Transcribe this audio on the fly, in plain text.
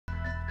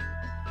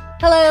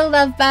Hello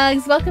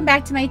Lovebugs, welcome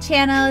back to my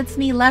channel. It's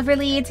me,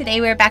 Loverrlee.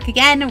 Today we're back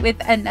again with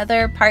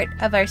another part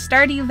of our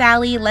Stardew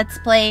Valley Let's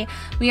Play.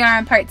 We are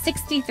on part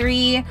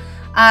 63.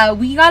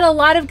 We got a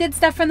lot of good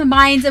stuff from the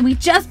mines and we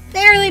just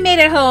barely made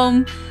it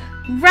home.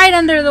 Right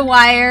under the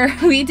wire.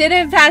 We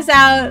didn't pass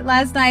out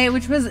last night,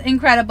 which was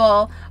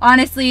incredible.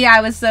 Honestly,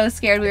 I was so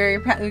scared we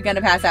were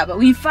gonna pass out, but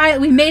we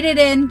made it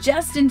in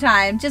just in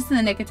time, just in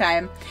the nick of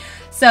time.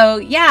 So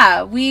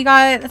yeah, we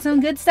got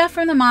some good stuff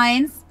from the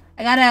mines.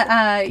 I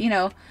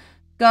gotta,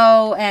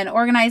 go and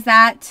organize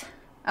that.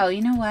 Oh,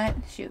 you know what?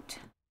 Shoot.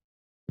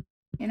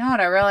 You know what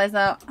I realized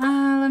though?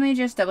 Let me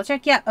just double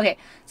check. Yeah, okay.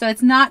 So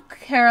it's not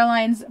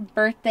Caroline's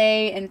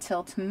birthday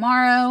until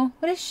tomorrow.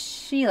 What is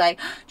she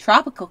like?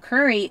 Tropical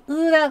curry.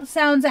 Ooh, that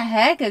sounds a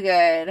heck of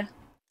good.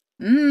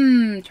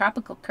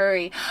 Tropical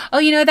curry. Oh,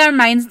 you know what that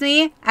reminds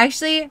me?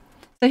 Actually,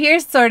 so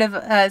here's sort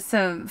of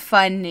some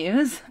fun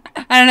news.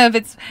 I don't know if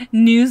it's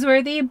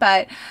newsworthy,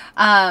 but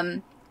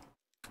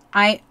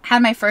I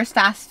had my first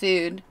fast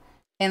food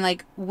in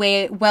like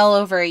well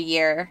over a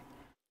year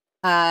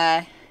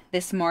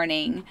this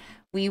morning.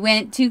 We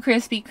went to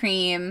Krispy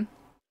Kreme.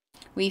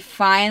 We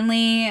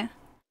finally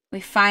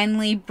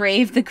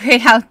braved the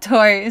great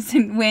outdoors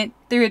and went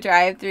through a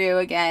drive-thru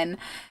again.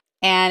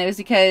 And it was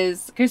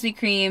because Krispy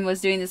Kreme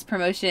was doing this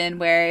promotion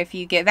where if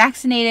you get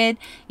vaccinated,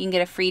 you can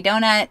get a free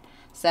donut.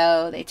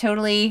 So they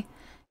totally,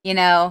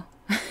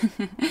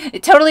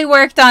 it totally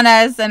worked on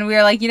us. And we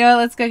were like,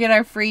 let's go get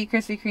our free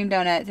Krispy Kreme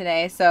donut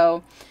today.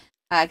 So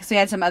because we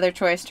had some other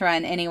chores to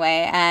run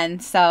anyway.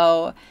 And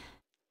so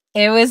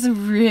it was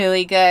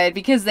really good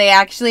because they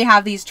actually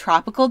have these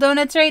tropical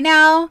donuts right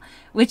now,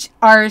 which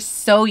are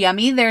so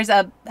yummy. There's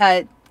a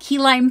key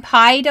lime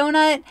pie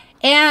donut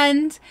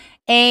and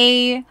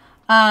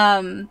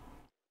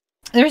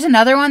there's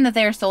another one that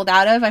they were sold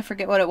out of. I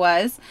forget what it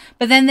was.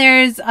 But then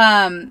there's,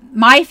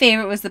 my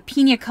favorite was the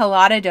pina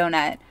colada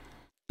donut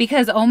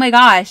because, oh my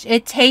gosh,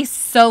 it tastes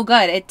so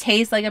good. It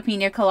tastes like a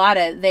pina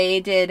colada.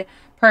 They did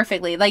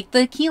perfectly. Like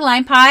the key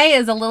lime pie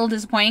is a little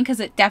disappointing because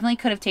it definitely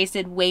could have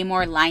tasted way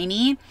more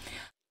limey,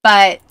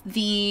 but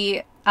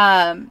the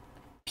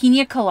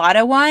pina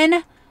colada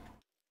one,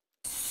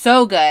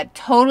 so good.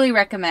 Totally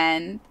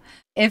recommend.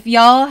 If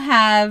y'all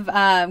have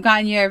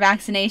gotten your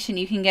vaccination,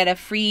 you can get a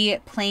free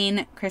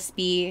plain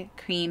Krispy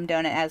Kreme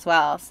donut as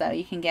well. So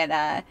you can get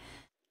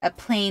a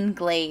plain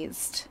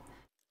glazed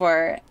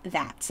for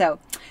that. So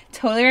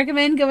totally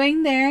recommend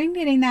going there and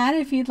getting that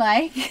if you'd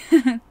like.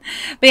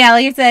 But yeah,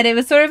 like I said, it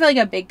was sort of like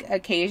a big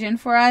occasion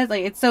for us.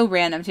 Like it's so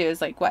random too.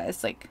 It's like what?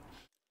 It's like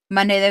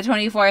Monday the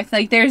 24th.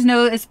 Like there's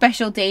no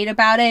special date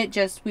about it.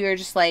 We were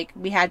just like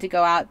we had to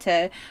go out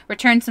to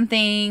return some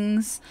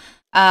things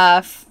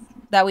that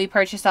we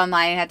purchased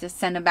online and had to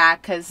send them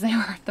back because they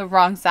were the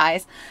wrong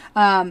size.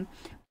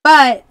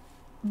 But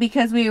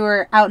because we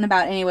were out and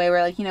about anyway,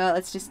 we're like,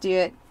 let's just do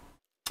it.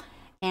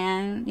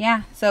 And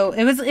yeah, so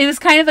it was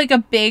kind of like a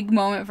big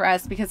moment for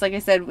us because like I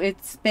said,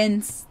 it's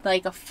been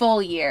like a full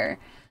year,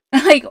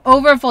 like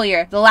over a full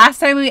year. The last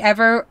time we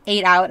ever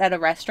ate out at a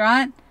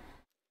restaurant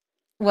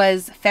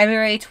was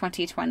February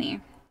 2020,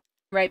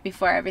 right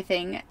before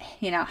everything,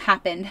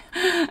 happened.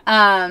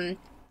 I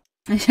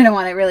don't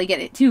want to really get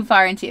it too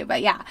far into,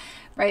 but yeah,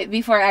 right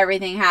before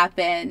everything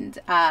happened,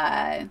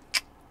 that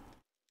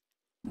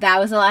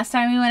was the last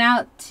time we went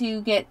out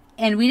to get.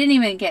 And we didn't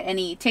even get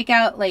any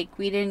takeout. Like,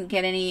 we didn't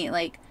get any,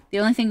 like, the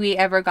only thing we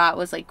ever got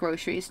was, like,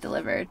 groceries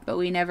delivered. But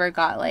we never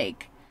got,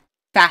 like,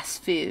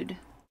 fast food.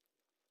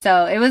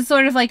 So, it was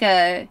sort of like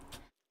it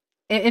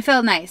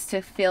felt nice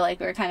to feel like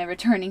we were kind of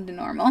returning to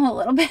normal a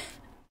little bit.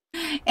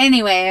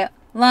 Anyway,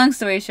 long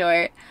story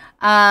short,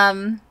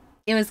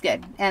 it was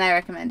good. And I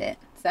recommend it.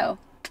 So,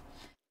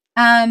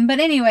 but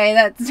anyway,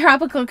 that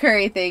tropical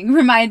curry thing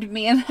reminded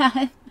me of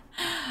that.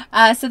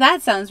 So,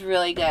 that sounds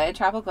really good.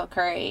 Tropical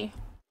curry.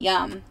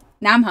 Yum.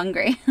 Now I'm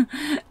hungry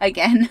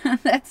again.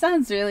 That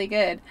sounds really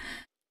good.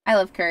 I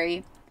love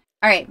curry.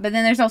 Alright, but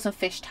then there's also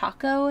fish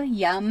taco.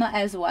 Yum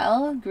as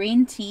well.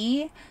 Green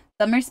tea.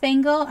 Summer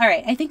spangle.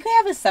 Alright, I think we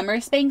have a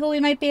summer spangle we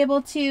might be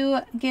able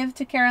to give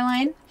to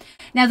Caroline.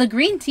 Now the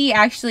green tea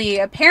actually,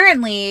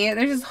 apparently,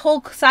 there's this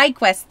whole side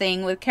quest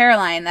thing with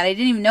Caroline that I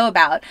didn't even know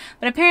about.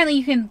 But apparently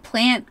you can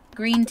plant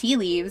green tea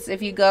leaves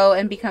if you go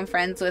and become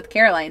friends with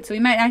Caroline. So we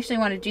might actually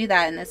want to do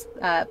that in this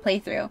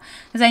playthrough.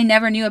 Because I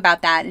never knew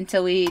about that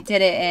until we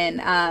did it in,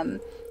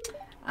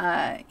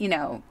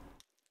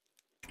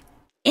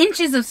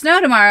 inches of snow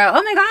tomorrow.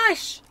 Oh my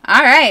gosh!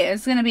 Alright,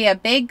 it's going to be a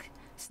big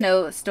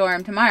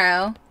snowstorm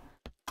tomorrow.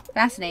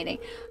 Fascinating.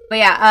 But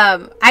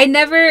yeah, I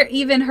never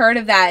even heard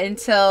of that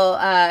until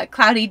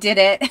Cloudy did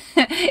it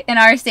in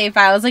our save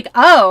file. I was like,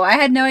 oh, I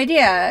had no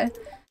idea.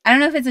 I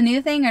don't know if it's a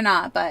new thing or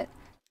not, but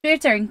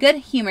spirits are in good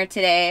humor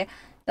today.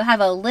 They'll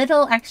have a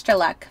little extra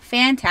luck.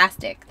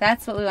 Fantastic.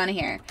 That's what we want to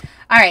hear.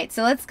 Alright,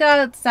 so let's go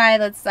outside.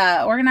 Let's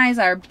organize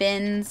our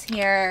bins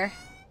here.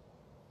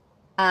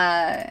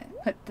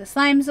 Put the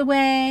slimes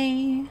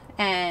away.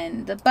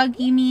 And the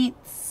buggy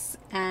meats.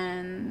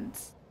 And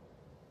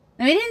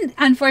we didn't,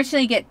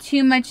 unfortunately, get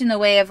too much in the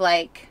way of,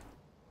 like,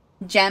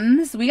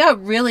 gems. We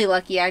got really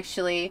lucky,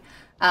 actually,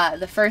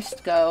 the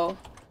first go.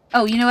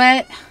 Oh, you know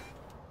what?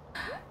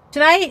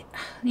 Should I...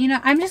 You know,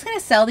 I'm just going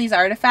to sell these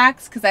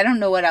artifacts because I don't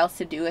know what else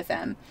to do with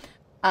them.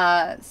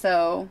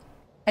 So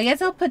I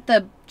guess I'll put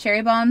the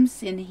cherry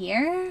bombs in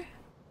here.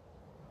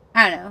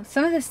 I don't know.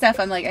 Some of this stuff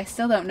I'm like, I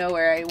still don't know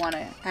where I want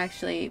to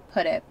actually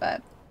put it,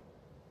 but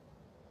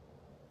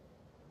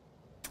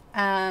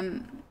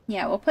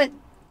yeah, we'll put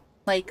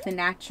like the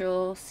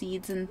natural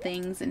seeds and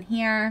things in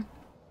here.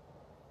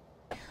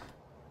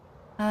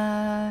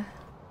 Stone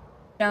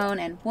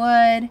and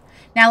wood.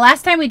 Now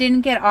last time we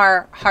didn't get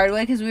our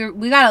hardwood because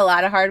we got a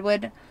lot of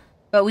hardwood,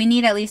 but we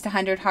need at least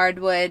 100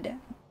 hardwood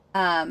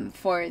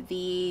for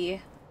the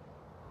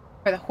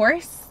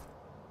horse.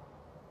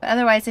 But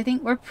otherwise, I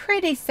think we're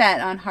pretty set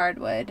on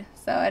hardwood,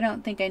 so I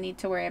don't think I need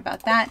to worry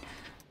about that.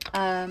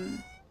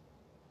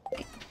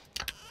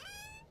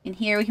 In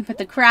here, we can put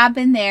the crab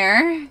in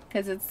there,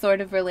 because it's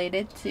sort of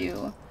related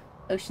to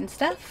ocean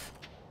stuff.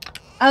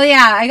 Oh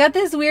yeah, I got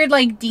this weird,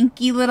 like,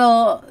 dinky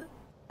little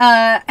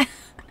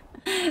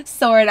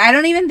sword. I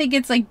don't even think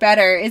it's, like,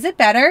 better. Is it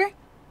better?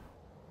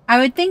 I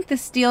would think the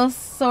steel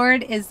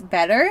sword is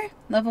better.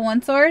 Level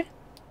 1 sword.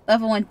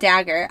 Level 1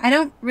 dagger. I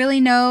don't really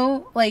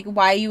know, like,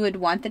 why you would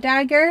want the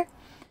dagger.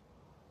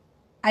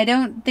 I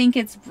don't think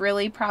it's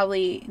really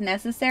probably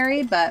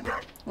necessary, but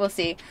we'll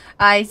see.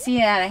 I see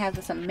that I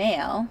have some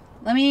mail.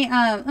 Let me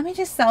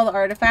just sell the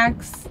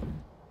artifacts.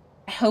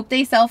 I hope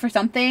they sell for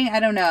something. I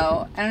don't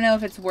know. I don't know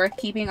if it's worth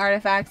keeping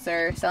artifacts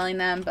or selling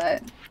them,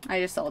 but I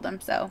just sold them,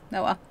 so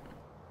oh well.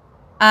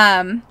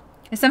 I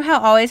somehow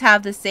always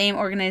have the same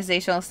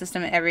organizational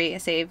system in every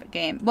save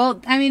game.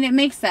 Well, I mean, it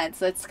makes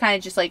sense. It's kind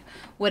of just like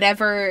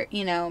whatever,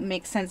 you know,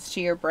 makes sense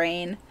to your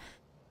brain.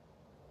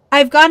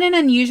 I've got an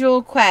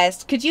unusual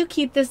quest. Could you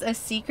keep this a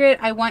secret?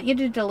 I want you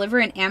to deliver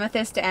an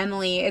amethyst to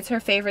Emily. It's her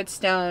favorite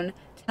stone.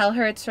 Tell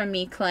her it's from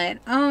me, Clint.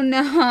 Oh,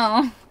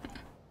 no.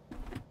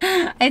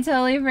 I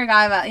totally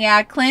forgot about...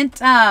 Yeah, Clint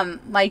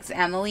likes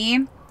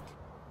Emily.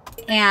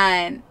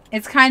 And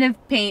it's kind of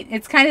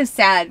it's kind of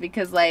sad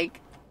because, like,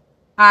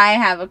 I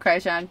have a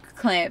crush on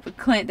Clint, but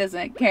Clint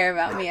doesn't care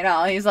about me at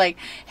all. He's like,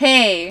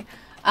 hey,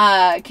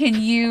 can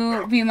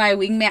you be my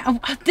wingman? Oh,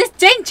 this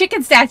dang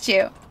chicken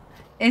statue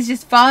is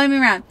just following me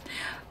around.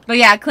 But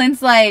yeah,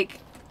 Clint's like,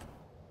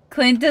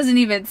 Clint doesn't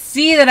even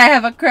see that I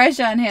have a crush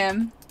on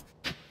him.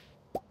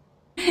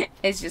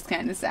 It's just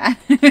kind of sad.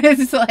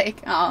 It's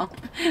like, oh,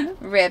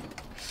 rip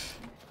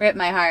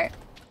my heart.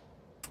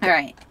 All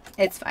right,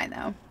 it's fine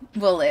though.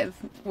 We'll live.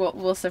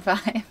 We'll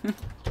survive.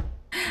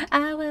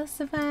 I will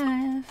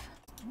survive.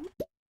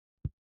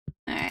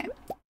 Alright.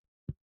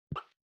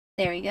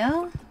 There we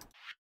go.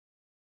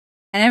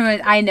 And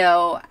everyone, I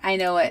know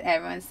what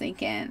everyone's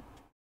thinking.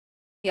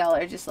 Y'all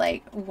are just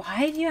like,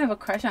 why do you have a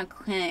crush on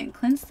Clint?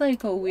 Clint's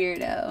like a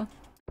weirdo.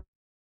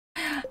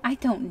 I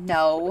don't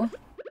know.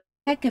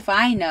 Heck if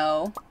I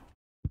know.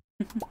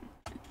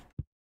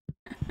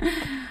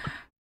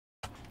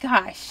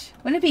 Gosh,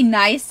 wouldn't it be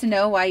nice to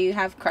know why you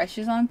have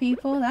crushes on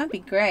people? That'd be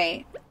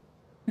great.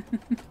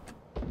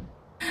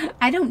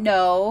 I don't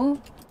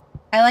know.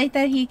 I like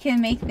that he can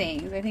make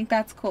things. I think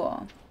that's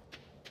cool.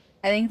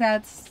 I think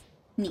that's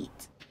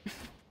neat.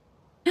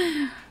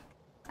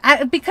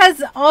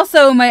 Because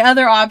also my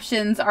other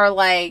options are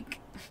like...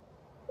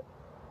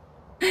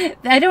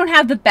 I don't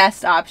have the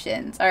best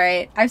options,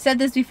 alright? I've said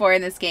this before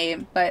in this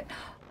game, but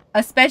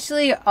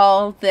especially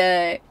all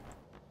the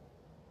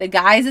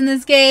guys in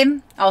this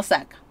game all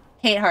suck.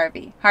 Hate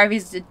Harvey.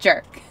 Harvey's a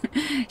jerk.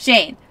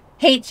 Shane.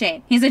 Hate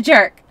Shane. He's a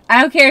jerk.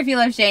 I don't care if you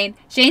love Shane.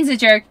 Shane's a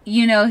jerk.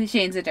 You know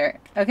Shane's a jerk.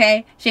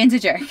 Okay? Shane's a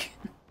jerk.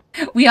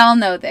 We all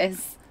know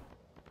this.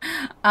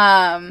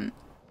 You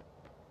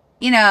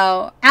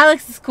know,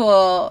 Alex is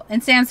cool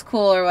and Sam's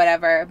cool or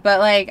whatever, but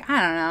like,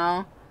 I don't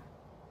know.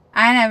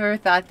 I never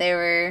thought they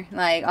were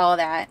like all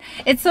that.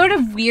 It's sort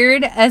of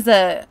weird as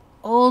a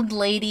old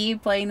lady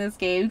playing this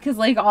game because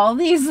like all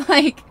these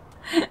like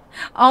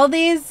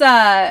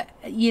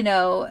you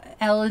know,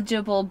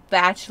 eligible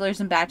bachelors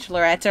and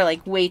bachelorettes are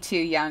like way too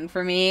young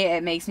for me.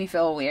 It makes me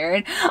feel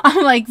weird.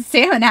 I'm like,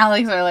 Sam and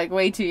Alex are like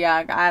way too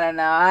young. I don't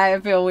know. I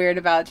feel weird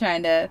about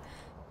trying to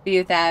be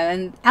with them.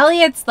 And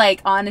Elliot's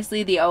like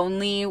honestly the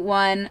only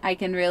one I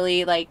can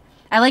really like.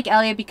 I like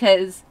Elliot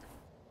because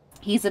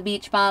he's a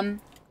beach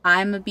bum.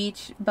 I'm a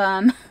beach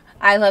bum.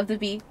 I love the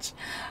beach.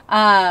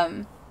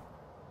 And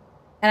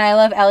I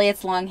love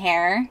Elliot's long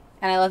hair.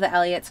 And I love that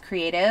Elliot's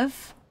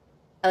creative.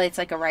 Elliot's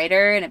like a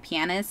writer and a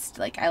pianist.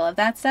 Like, I love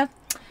that stuff.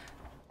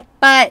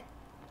 But,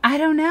 I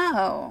don't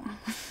know.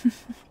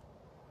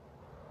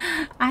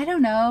 I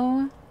don't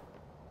know.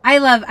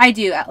 I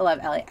do love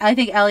Elliot. I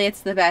think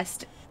Elliot's the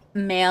best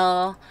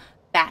male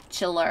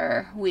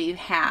bachelor we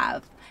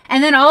have.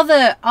 And then all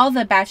the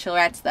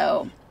bachelorettes,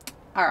 though,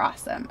 are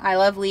awesome. I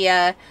love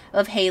Leah. I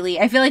love Haley.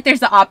 I feel like there's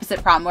the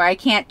opposite problem where I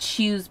can't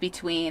choose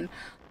between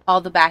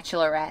all the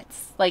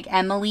bachelorettes. Like,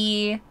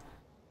 Emily,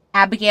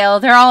 Abigail,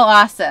 they're all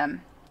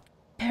awesome.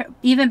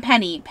 Even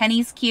Penny.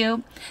 Penny's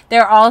cute.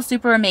 They're all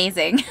super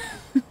amazing.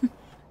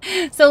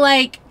 So,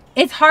 like,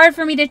 it's hard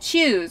for me to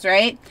choose,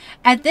 right?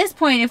 At this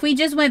point, if we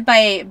just went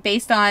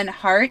based on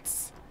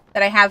hearts,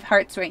 that I have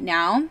hearts right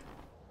now,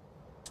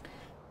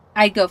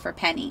 I'd go for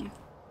Penny.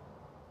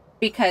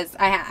 Because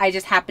I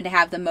just happen to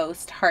have the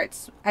most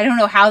hearts. I don't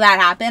know how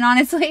that happened,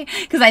 honestly.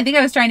 Because I think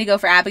I was trying to go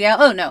for Abigail.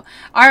 Oh, no.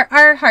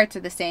 Our hearts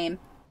are the same.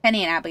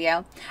 Penny and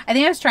Abigail. I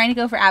think I was trying to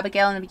go for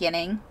Abigail in the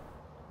beginning.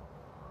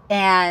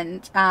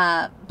 And,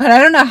 but I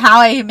don't know how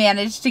I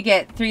managed to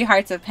get 3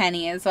 hearts of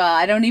Penny as well.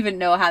 I don't even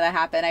know how that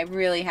happened. I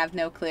really have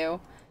no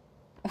clue.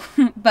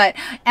 But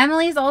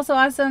Emily's also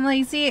awesome.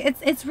 Like, see,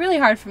 it's really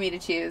hard for me to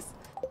choose.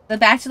 The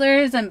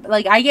Bachelors, and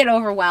like, I get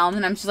overwhelmed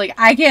and I'm just like,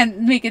 I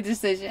can't make a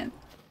decision.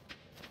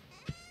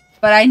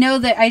 But I know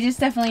that, I just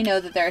definitely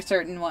know that there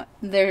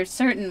are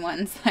certain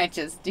ones I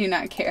just do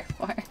not care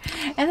for.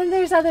 And then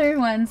there's other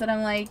ones that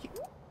I'm like,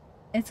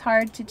 it's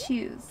hard to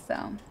choose,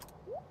 so.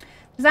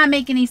 Does that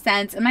make any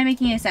sense? Am I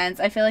making any sense?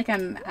 I feel like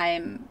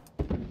I'm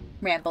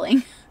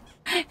rambling.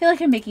 I feel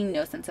like I'm making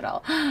no sense at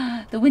all.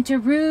 The winter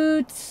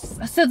roots.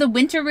 So the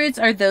winter roots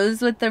are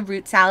those what the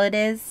root salad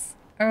is,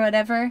 or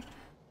whatever.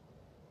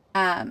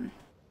 Alright.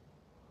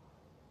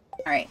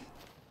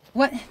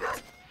 What...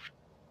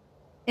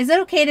 Is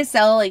it okay to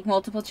sell, like,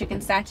 multiple chicken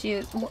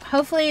statues?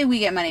 Hopefully we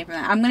get money from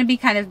that. I'm going to be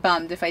kind of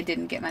bummed if I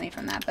didn't get money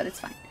from that, but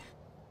it's fine.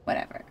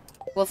 Whatever.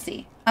 We'll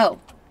see. Oh.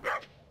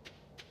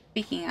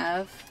 Speaking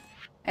of,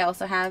 I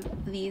also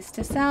have these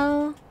to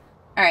sell.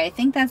 Alright, I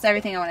think that's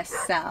everything I want to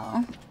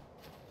sell.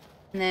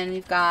 And then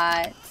we've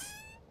got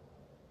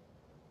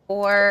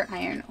ore,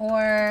 iron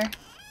ore.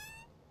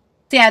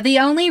 So yeah, the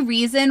only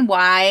reason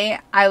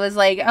why I was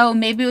like, oh,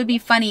 maybe it would be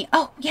funny.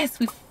 Oh, yes,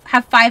 we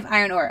have 5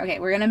 iron ore. Okay,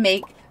 we're going to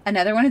make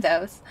another one of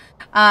those.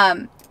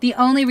 The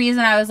only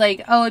reason I was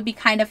like, oh, it'd be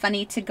kind of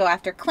funny to go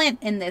after Clint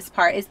in this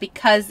part is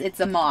because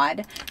it's a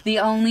mod. The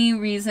only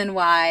reason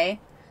why,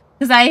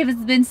 because I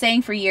have been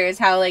saying for years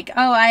how like,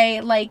 oh, I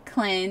like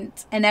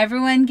Clint, and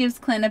everyone gives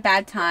Clint a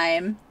bad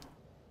time.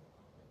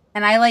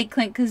 And I like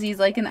Clint because he's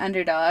like an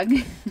underdog.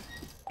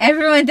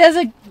 Everyone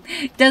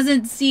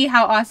doesn't see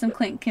how awesome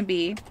Clint can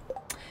be.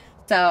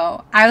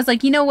 So I was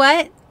like, you know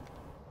what?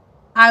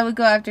 I would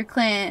go after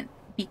Clint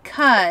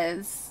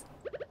because,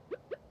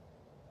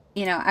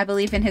 you know, I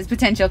believe in his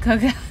potential,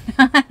 Coco.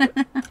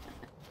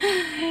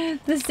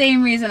 The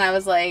same reason I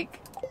was like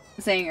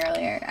saying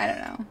earlier. I don't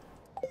know.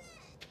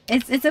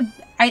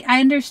 I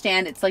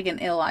understand it's like an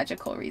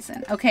illogical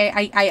reason. Okay,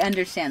 I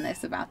understand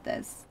this about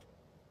this.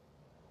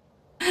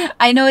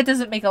 I know it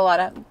doesn't make a lot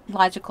of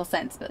logical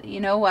sense, but you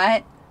know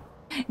what?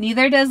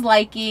 Neither does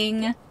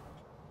liking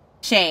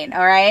Shane,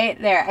 alright?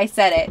 There, I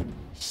said it.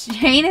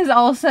 Shane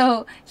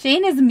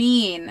is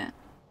mean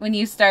when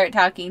you start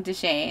talking to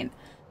Shane.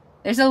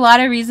 There's a lot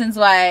of reasons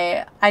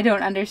why I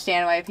don't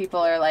understand why people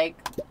are like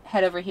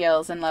head over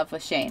heels in love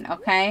with Shane,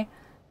 okay?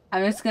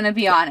 I'm just gonna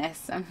be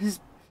honest. I'm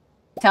just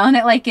telling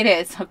it like it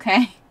is,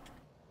 okay?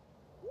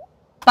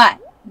 But,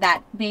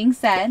 that being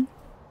said,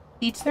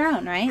 each their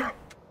own, right?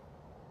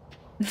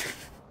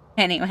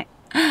 Anyway,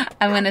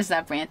 I'm gonna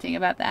stop ranting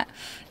about that.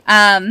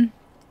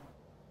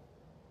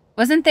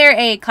 Wasn't there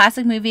a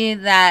classic movie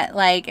that,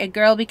 like, a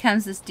girl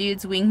becomes this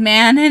dude's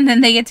wingman and then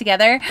they get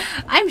together?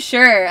 I'm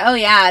sure. Oh,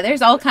 yeah.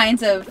 There's all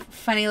kinds of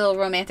funny little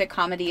romantic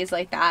comedies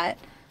like that.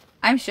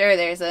 I'm sure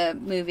there's a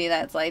movie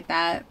that's like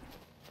that.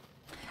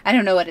 I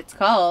don't know what it's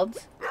called.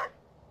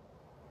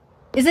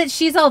 Is it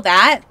She's All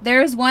That?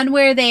 There's one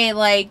where they,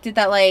 like, did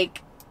that,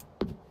 like,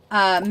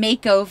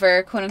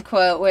 makeover, quote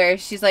unquote, where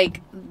she's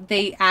like,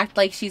 they act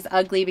like she's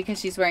ugly because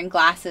she's wearing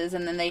glasses,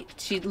 and then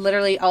she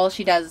literally, all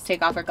she does is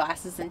take off her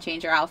glasses and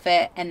change her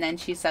outfit, and then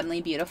she's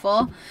suddenly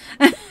beautiful.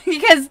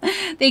 Because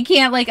they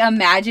can't, like,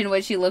 imagine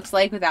what she looks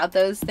like without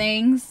those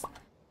things.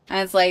 And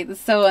it's like, it's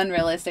so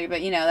unrealistic,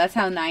 but you know, that's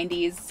how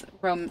 90s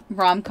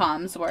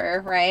rom-coms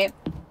were, right?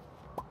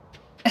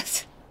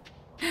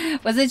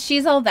 Was it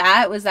She's All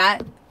That? Was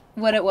that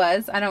what it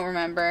was? I don't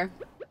remember.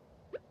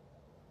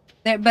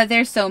 But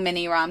there's so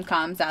many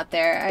rom-coms out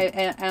there.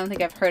 I don't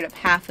think I've heard of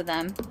half of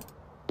them.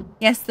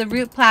 Yes, the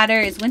root platter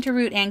is winter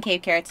root and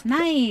cave carrots.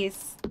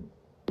 Nice!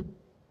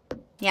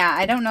 Yeah,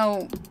 I don't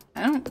know.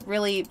 I don't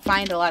really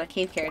find a lot of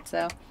cave carrots,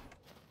 though.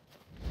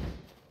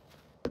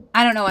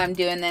 I don't know why I'm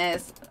doing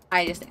this.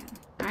 I just am.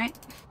 Alright?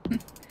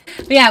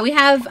 But yeah, we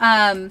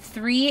have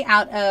 3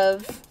 out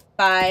of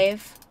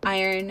 5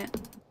 iron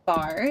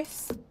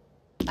bars.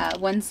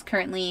 One's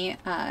currently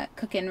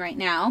cooking right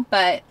now,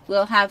 but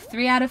we'll have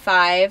 3 out of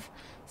 5.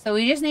 So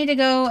we just need to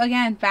go,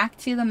 again, back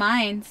to the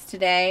mines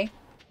today.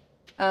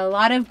 A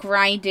lot of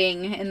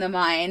grinding in the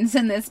mines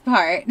in this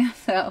part.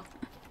 So,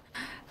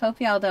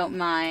 hope y'all don't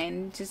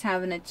mind. Just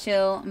having a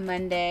chill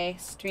Monday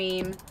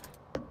stream.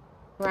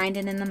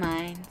 Grinding in the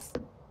mines.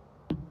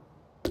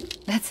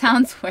 That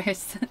sounds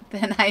worse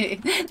than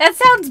that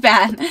sounds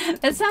bad.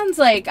 That sounds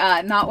like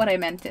not what I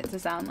meant it to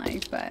sound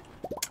like, but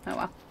oh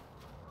well.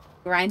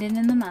 Grinding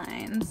in the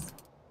mines.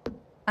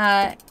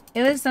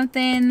 It was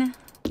something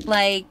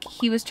like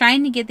he was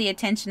trying to get the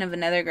attention of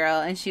another girl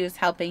and she was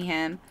helping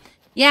him.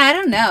 Yeah, I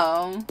don't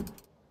know.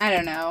 I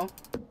don't know.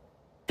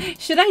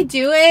 Should I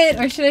do it,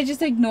 or should I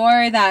just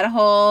ignore that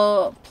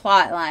whole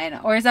plot line?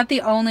 Or is that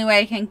the only way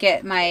I can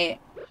get my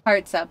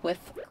hearts up with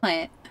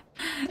Clint?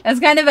 That's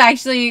kind of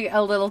actually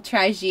a little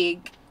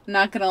tragic,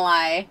 not gonna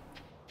lie.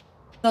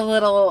 It's a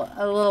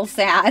little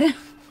sad.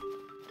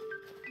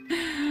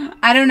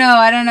 I don't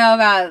know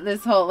about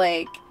this whole,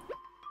 like,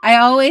 I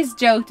always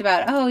joked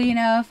about, oh, you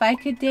know, if I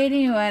could date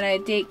anyone,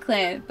 I'd date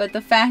Clint. But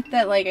the fact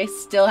that, like, I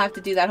still have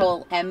to do that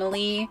whole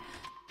Emily,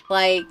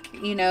 like,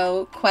 you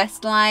know,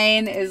 quest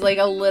line is, like,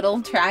 a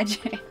little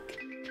tragic.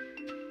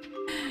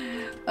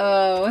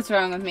 Oh, what's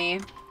wrong with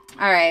me?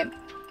 Alright.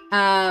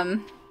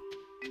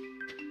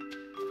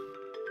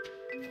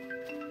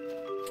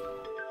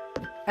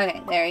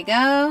 Okay, there we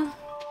go.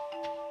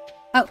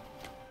 Oh.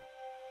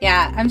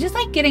 Yeah, I'm just,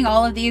 like, getting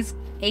all of these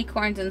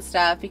acorns and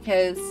stuff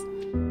because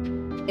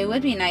it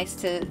would be nice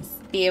to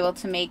be able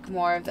to make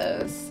more of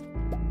those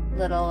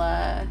little,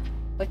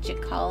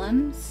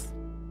 whatchamacallums.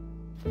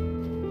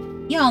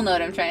 Y'all know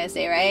what I'm trying to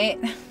say, right?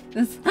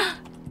 This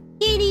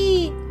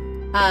kitty!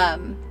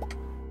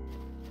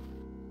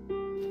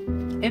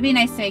 It'd be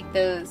nice to make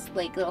those,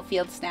 like, little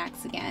field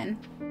snacks again.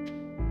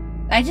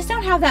 I just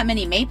don't have that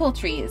many maple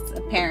trees,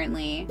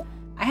 apparently.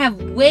 I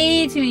have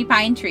way too many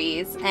pine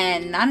trees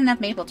and not enough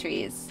maple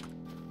trees,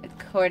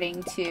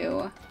 according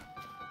to,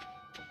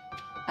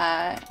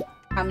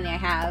 how many I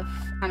have,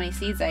 how many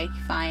seeds I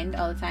find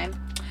all the time.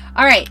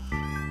 Alright,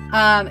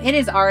 it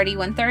is already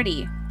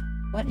 1:30.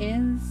 What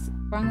is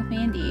wrong with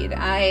me indeed?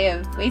 I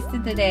have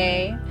wasted the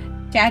day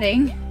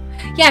chatting.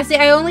 Yeah, see,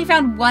 I only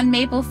found one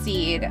maple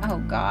seed. Oh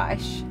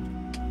gosh.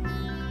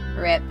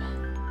 Rip.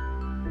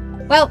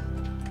 Well,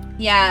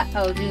 yeah,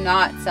 oh, do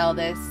not sell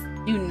this.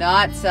 Do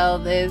not sell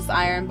this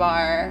iron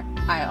bar.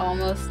 I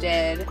almost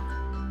did.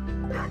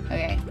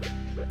 Okay.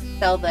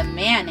 Sell the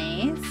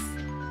mayonnaise.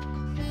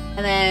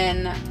 And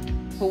then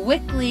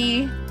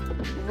quickly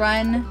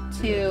run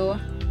to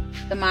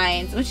the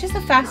mines, which is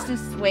the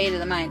fastest way to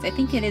the mines. I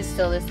think it is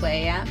still this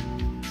way, yeah?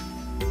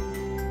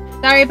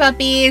 Sorry,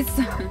 puppies!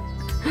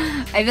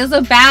 I feel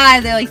so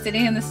bad. They're like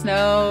sitting in the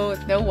snow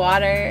with no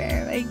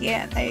water. I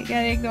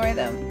gotta ignore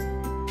them.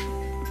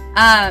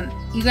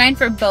 You grind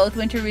for both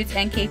winter roots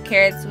and cave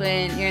carrots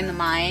when you're in the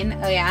mine.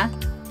 Oh, yeah?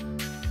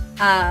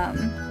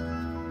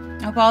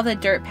 I hope all the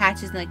dirt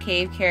patches in the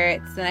cave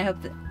carrots, and I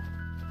hope that...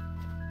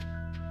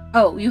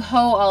 Oh, you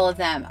hoe all of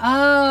them.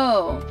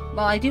 Oh!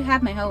 Well, I do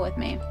have my hoe with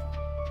me.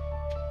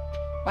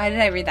 Why did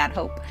I read that?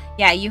 Hope.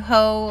 Yeah, you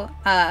hoe,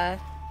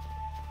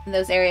 in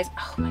those areas.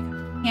 Oh my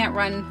god. Can't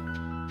run.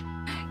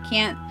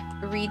 Can't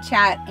read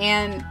chat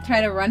and try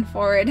to run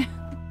forward.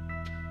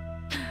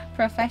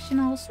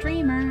 Professional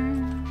streamer.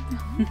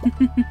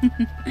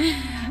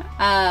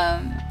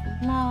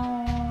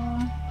 Lol.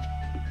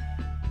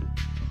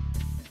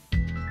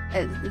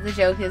 The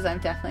joke is I'm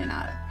definitely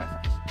not a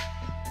professional.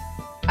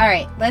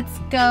 Alright, let's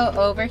go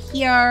over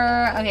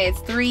here. Okay, it's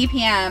 3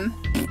 p.m.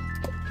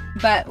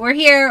 But we're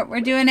here.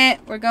 We're doing it.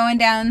 We're going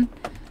down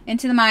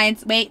into the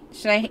mines. Wait,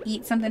 should I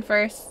eat something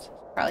first?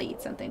 Probably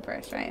eat something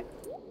first, right?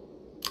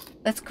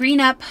 Let's green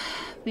up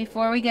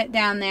before we get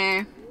down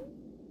there.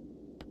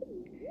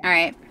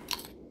 Alright.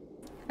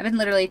 I've been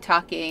literally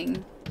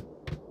talking.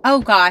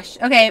 Oh gosh.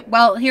 Okay,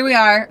 well, here we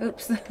are.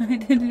 Oops. I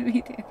didn't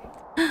mean to.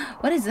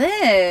 What is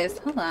this?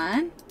 Hold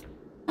on.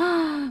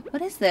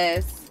 What is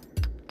this?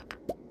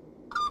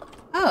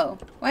 Oh,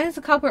 why does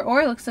the copper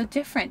ore look so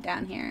different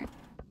down here?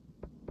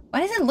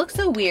 Why does it look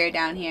so weird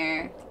down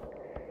here?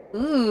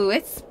 Ooh,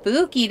 it's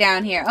spooky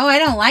down here. Oh, I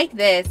don't like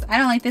this. I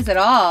don't like this at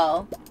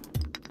all.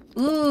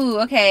 Ooh,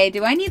 okay.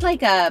 Do I need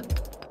like a...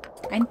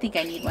 I think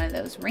I need one of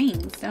those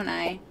rings, don't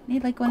I? I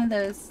need like one of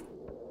those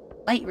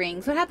light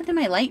rings. What happened to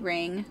my light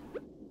ring?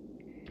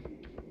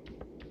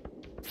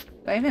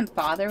 Do I even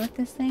bother with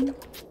this thing?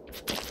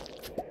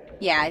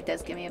 Yeah, it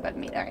does give me a bug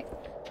meat. Alright.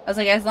 I was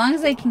like, as long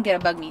as I can get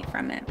a bug meat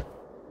from it.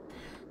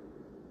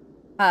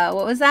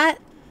 What was that?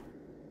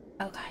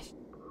 Oh gosh.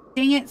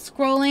 Dang it,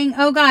 scrolling.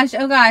 Oh gosh,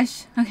 oh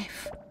gosh. Okay.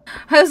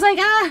 I was like,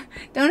 ah,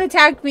 don't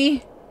attack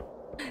me.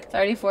 It's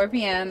already 4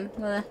 p.m.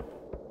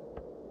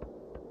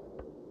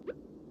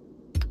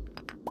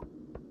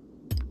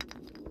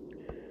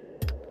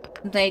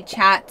 The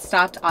chat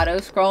stopped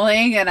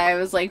auto-scrolling and I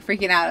was like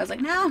freaking out. I was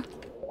like, no.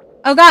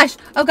 Oh gosh,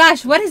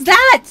 what is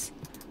that?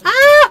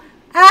 Ah!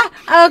 Ah!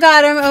 Oh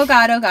god, oh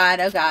god, oh god,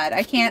 oh god.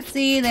 I can't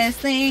see this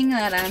thing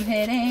that I'm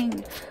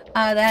hitting.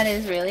 That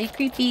is really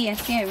creepy and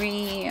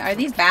scary. Are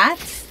these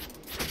bats?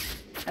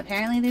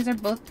 Apparently these are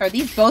both... Are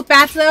these both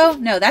bats though?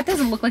 No, that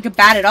doesn't look like a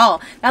bat at all.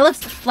 That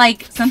looks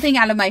like something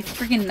out of my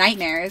freaking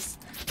nightmares.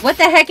 What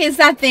the heck is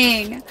that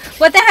thing?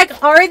 What the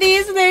heck are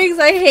these things?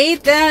 I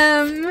hate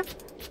them.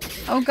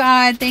 Oh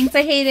god, thanks,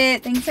 I hate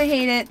it. Thanks, I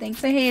hate it.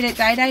 Thanks, I hate it.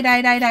 Die, die,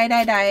 die, die, die,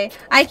 die, die.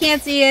 I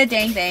can't see a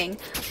dang thing.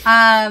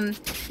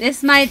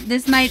 This might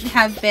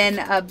have been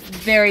a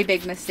very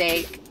big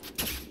mistake.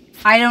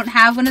 I don't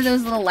have one of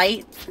those little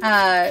light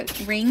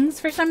rings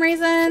for some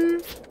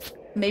reason.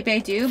 Maybe I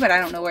do, but I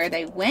don't know where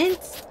they went.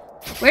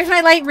 Where's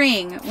my light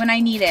ring when I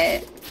need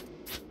it?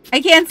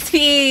 I can't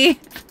see.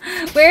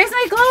 Where's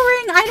my glow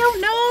ring? I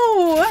don't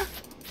know.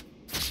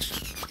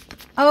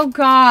 Oh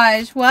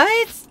gosh,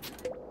 what?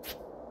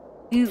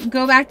 You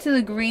go back to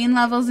the green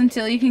levels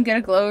until you can get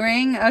a glow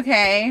ring?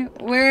 Okay,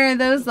 where are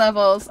those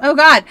levels? Oh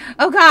god!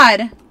 Oh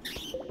god!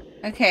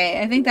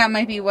 Okay, I think that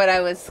might be what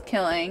I was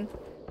killing.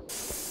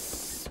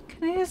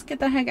 Can I just get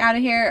the heck out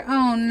of here?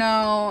 Oh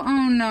no,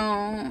 oh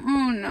no,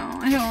 oh no.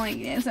 I don't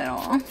like this at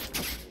all.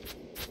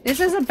 This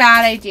is a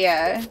bad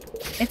idea.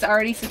 It's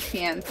already 6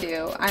 p.m.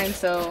 too. I'm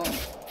so...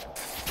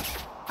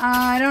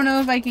 I don't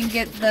know if I can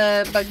get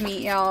the bug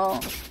meat,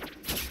 y'all.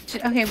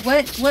 Okay,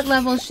 what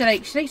levels should I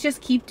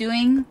just keep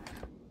doing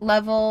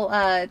level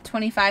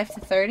 25 to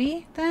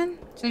 30 then?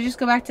 Should I just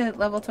go back to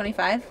level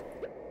 25?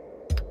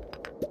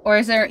 Or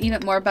is there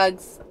even more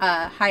bugs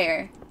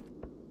higher?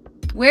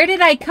 Where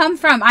did I come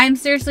from? I'm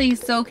seriously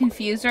so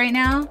confused right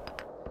now.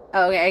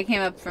 Oh, okay, I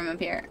came up from up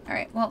here.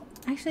 Alright, well,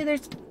 actually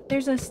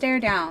there's a stair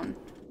down.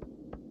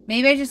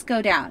 Maybe I just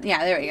go down.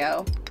 Yeah, there we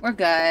go. We're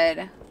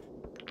good.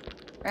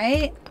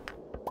 Right?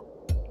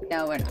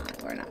 No, we're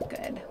not. We're not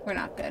good. We're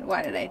not good.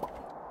 Why did I...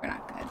 We're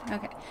not good.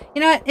 Okay.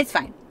 You know what? It's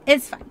fine.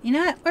 It's fine. You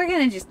know what? We're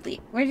gonna just leave.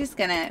 We're just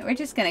gonna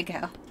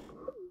go.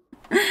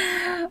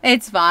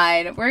 It's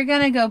fine. We're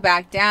gonna go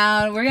back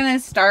down. We're gonna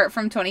start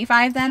from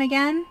 25 then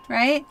again,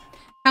 right?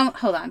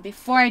 Hold on.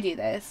 Before I do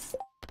this.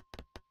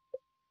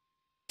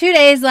 2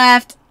 days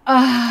left.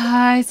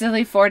 Oh, it's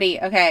only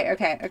 40. Okay,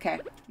 okay, okay.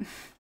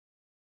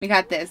 We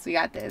got this. We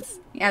got this.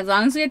 Yeah, as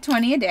long as we get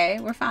 20 a day,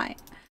 we're fine.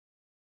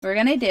 We're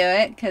gonna do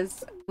it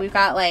because we've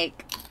got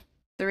like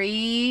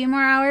 3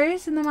 more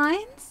hours in the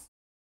mines.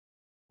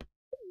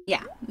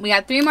 Yeah, we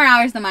got 3 more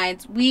hours in the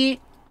mines.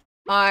 We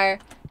are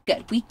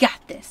good. We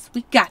got this.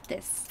 We got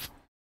this.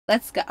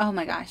 Let's go. Oh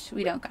my gosh,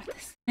 we don't got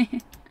this.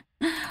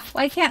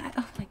 Why can't I?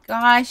 Oh my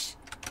gosh.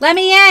 Let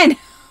me in!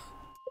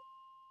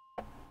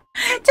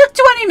 It took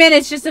 20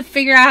 minutes just to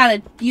figure out how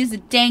to use the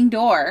dang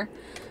door.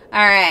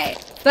 Alright.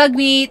 Bug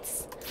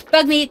meats.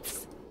 Bug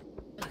meats.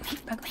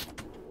 Bug meat.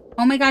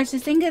 Oh my gosh,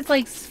 this thing gets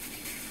like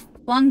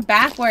flung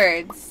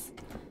backwards.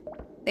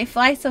 They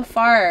fly so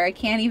far, I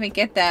can't even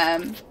get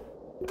them.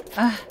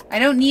 I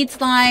don't need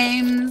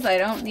slimes. I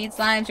don't need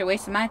slimes. You're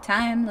wasting my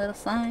time, little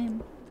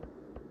slime.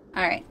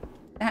 Alright.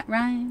 That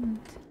rhymed.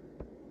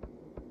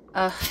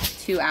 Ugh,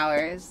 2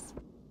 hours.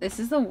 This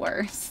is the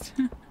worst.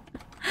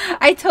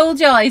 I told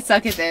y'all I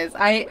suck at this.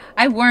 I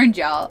warned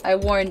y'all. I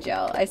warned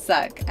y'all. I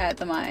suck at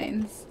the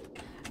mines.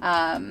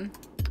 I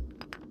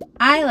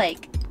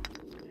like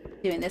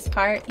doing this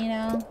part, you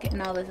know?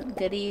 Getting all the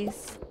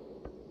goodies.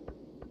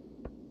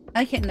 I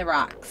like hitting the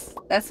rocks.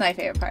 That's my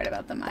favorite part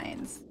about the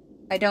mines.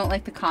 I don't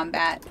like the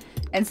combat.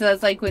 And so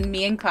that's like when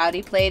me and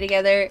Cloudy play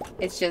together,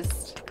 it's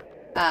just,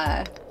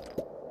 I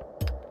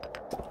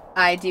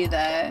do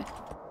the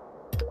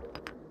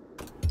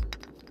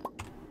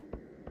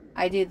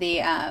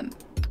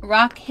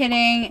rock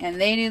hitting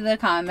and they do the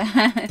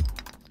combat.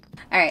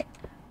 Alright,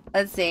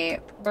 let's see.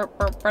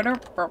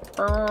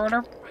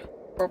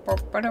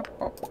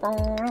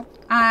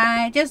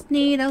 I just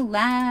need a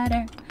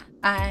ladder.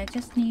 I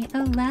just need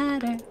a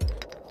ladder.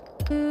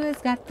 Who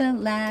has got the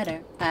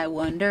ladder? I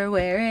wonder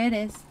where it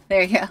is.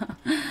 There you go.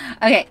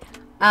 Okay.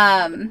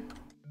 Alright,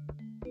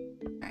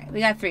 we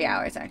got 3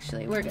 hours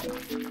actually. We're good.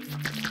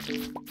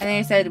 I think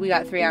I said we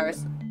got 3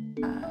 hours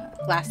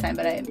last time,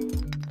 but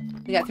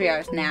we got 3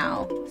 hours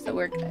now, so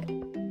we're good.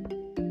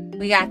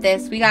 We got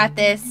this. We got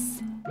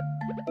this.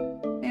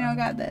 You know,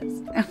 got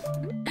this.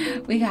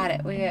 We got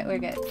it. We're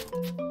good.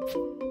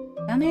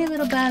 Come here,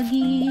 little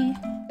buggy.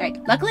 Alright,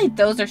 luckily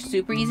those are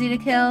super easy to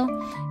kill.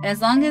 And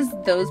as long as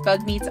those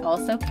bug meats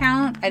also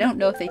count, I don't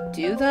know if they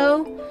do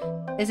though.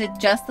 Is it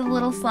just the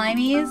little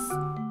slimies?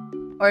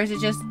 Or is it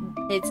just,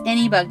 it's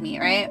any bug meat,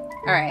 right?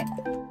 Alright.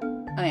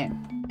 Okay.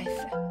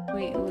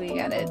 We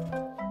gotta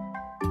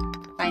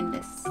find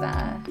this,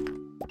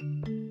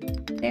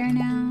 there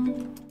now.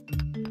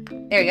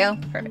 There we go.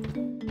 Perfect.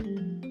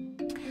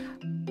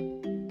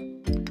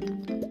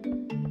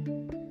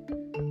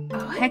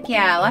 Oh, heck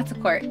yeah. Lots of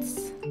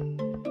quartz.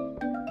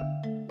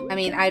 I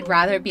mean, I'd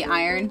rather be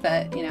iron,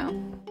 but, you know.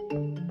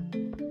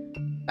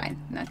 Fine.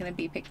 I'm not gonna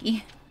be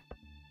picky.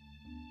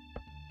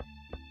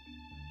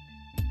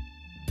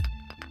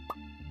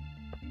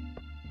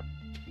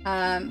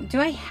 Do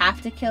I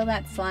have to kill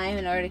that slime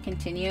in order to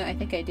continue? I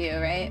think I do,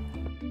 right?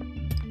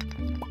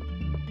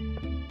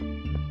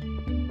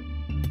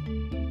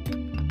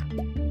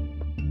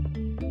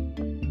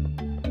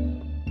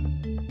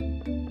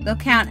 They'll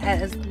count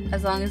as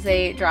long as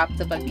they drop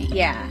the bug meat.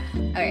 Yeah.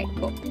 Alright,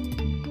 cool.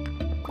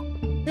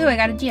 Ooh, I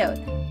got a geode.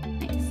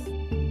 Nice.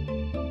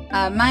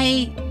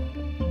 My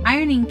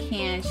ironing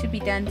can should be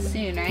done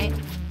soon, right?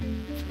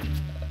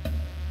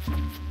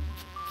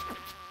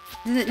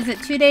 Is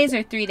it 2 days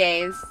or 3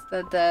 days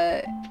that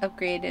the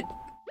upgraded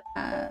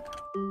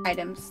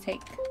items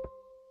take? I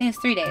think it's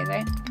 3 days,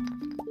 right?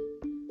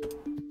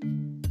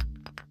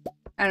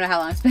 I don't know how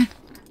long it's been.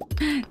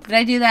 Did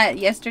I do that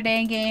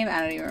yesterday in game?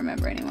 I don't even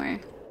remember anymore.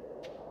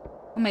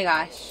 Oh my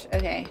gosh.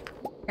 Okay.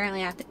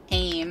 Apparently I have to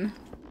aim.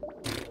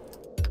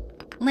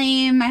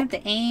 Lame. I have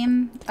to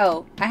aim.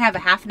 Oh, I have a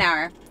half an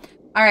hour.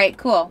 Alright,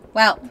 cool.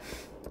 Well.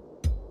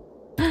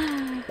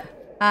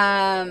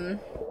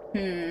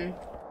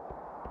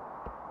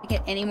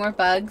 Get any more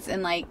bugs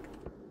in like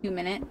 2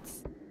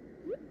 minutes?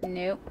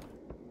 Nope.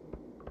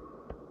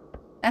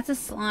 That's a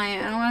slime.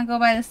 I don't want to go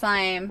by the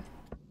slime.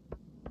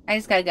 I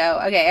just gotta go.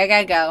 Okay, I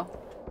gotta go.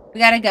 We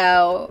gotta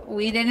go.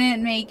 We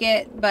didn't make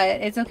it,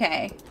 but it's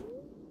okay.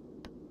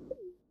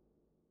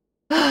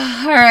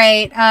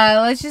 Alright,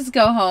 let's just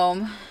go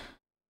home.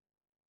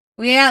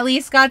 We at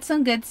least got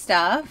some good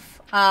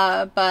stuff,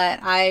 but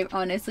I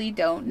honestly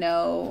don't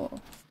know.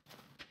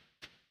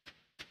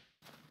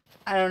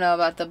 I don't know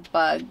about the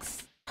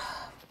bugs.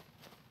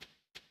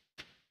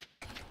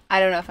 I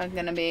don't know if I'm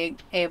gonna be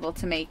able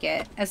to make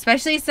it,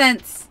 especially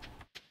since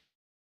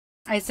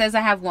it says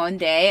I have 1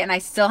 day and I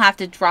still have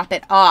to drop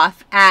it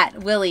off at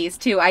Willie's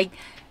too. I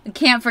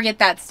can't forget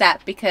that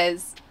step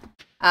because,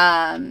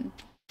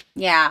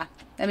 yeah,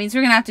 that means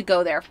we're gonna have to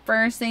go there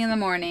first thing in the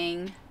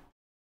morning.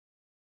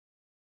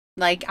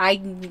 Like, I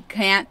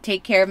can't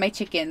take care of my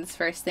chickens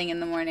first thing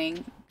in the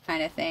morning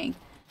kind of thing.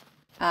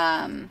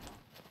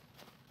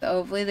 So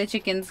hopefully the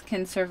chickens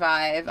can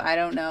survive. I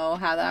don't know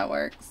how that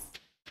works.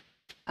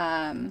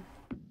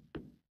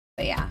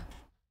 But yeah.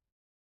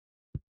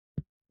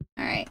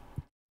 Alright.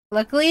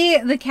 Luckily,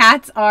 the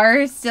cats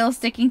are still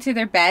sticking to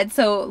their bed,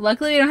 so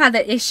luckily we don't have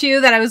the issue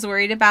that I was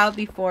worried about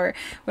before,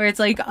 where it's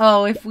like,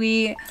 oh, if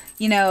we,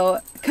 you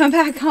know, come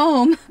back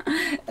home,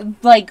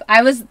 like,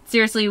 I was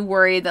seriously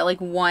worried that, like,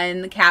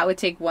 one cat would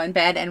take one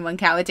bed and one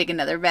cat would take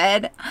another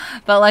bed,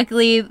 but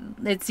luckily,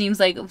 it seems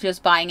like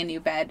just buying a new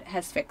bed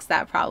has fixed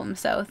that problem,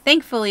 so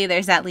thankfully,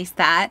 there's at least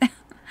that.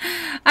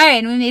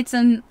 Alright, we made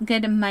some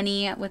good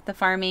money with the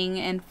farming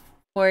and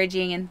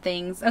foraging and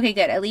things. Okay,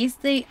 good. At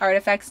least the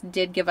artifacts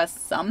did give us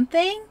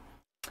something.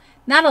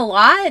 Not a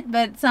lot,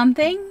 but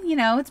something. You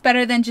know, it's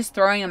better than just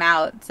throwing them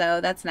out. So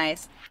that's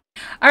nice.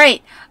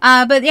 Alright,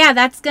 but yeah,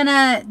 that's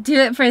gonna do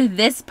it for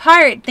this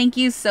part. Thank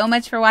you so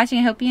much for watching.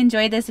 I hope you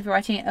enjoyed this. If you're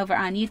watching it over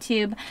on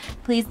YouTube,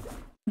 please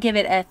give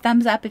it a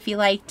thumbs up if you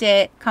liked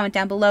it. Comment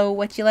down below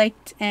what you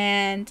liked.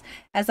 And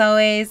as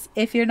always,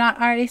 if you're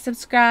not already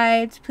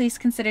subscribed, please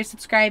consider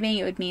subscribing.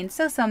 It would mean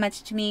so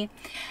much to me.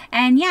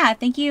 And yeah,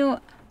 thank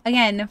you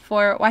again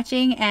for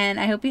watching, and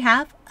I hope you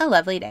have a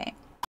lovely day.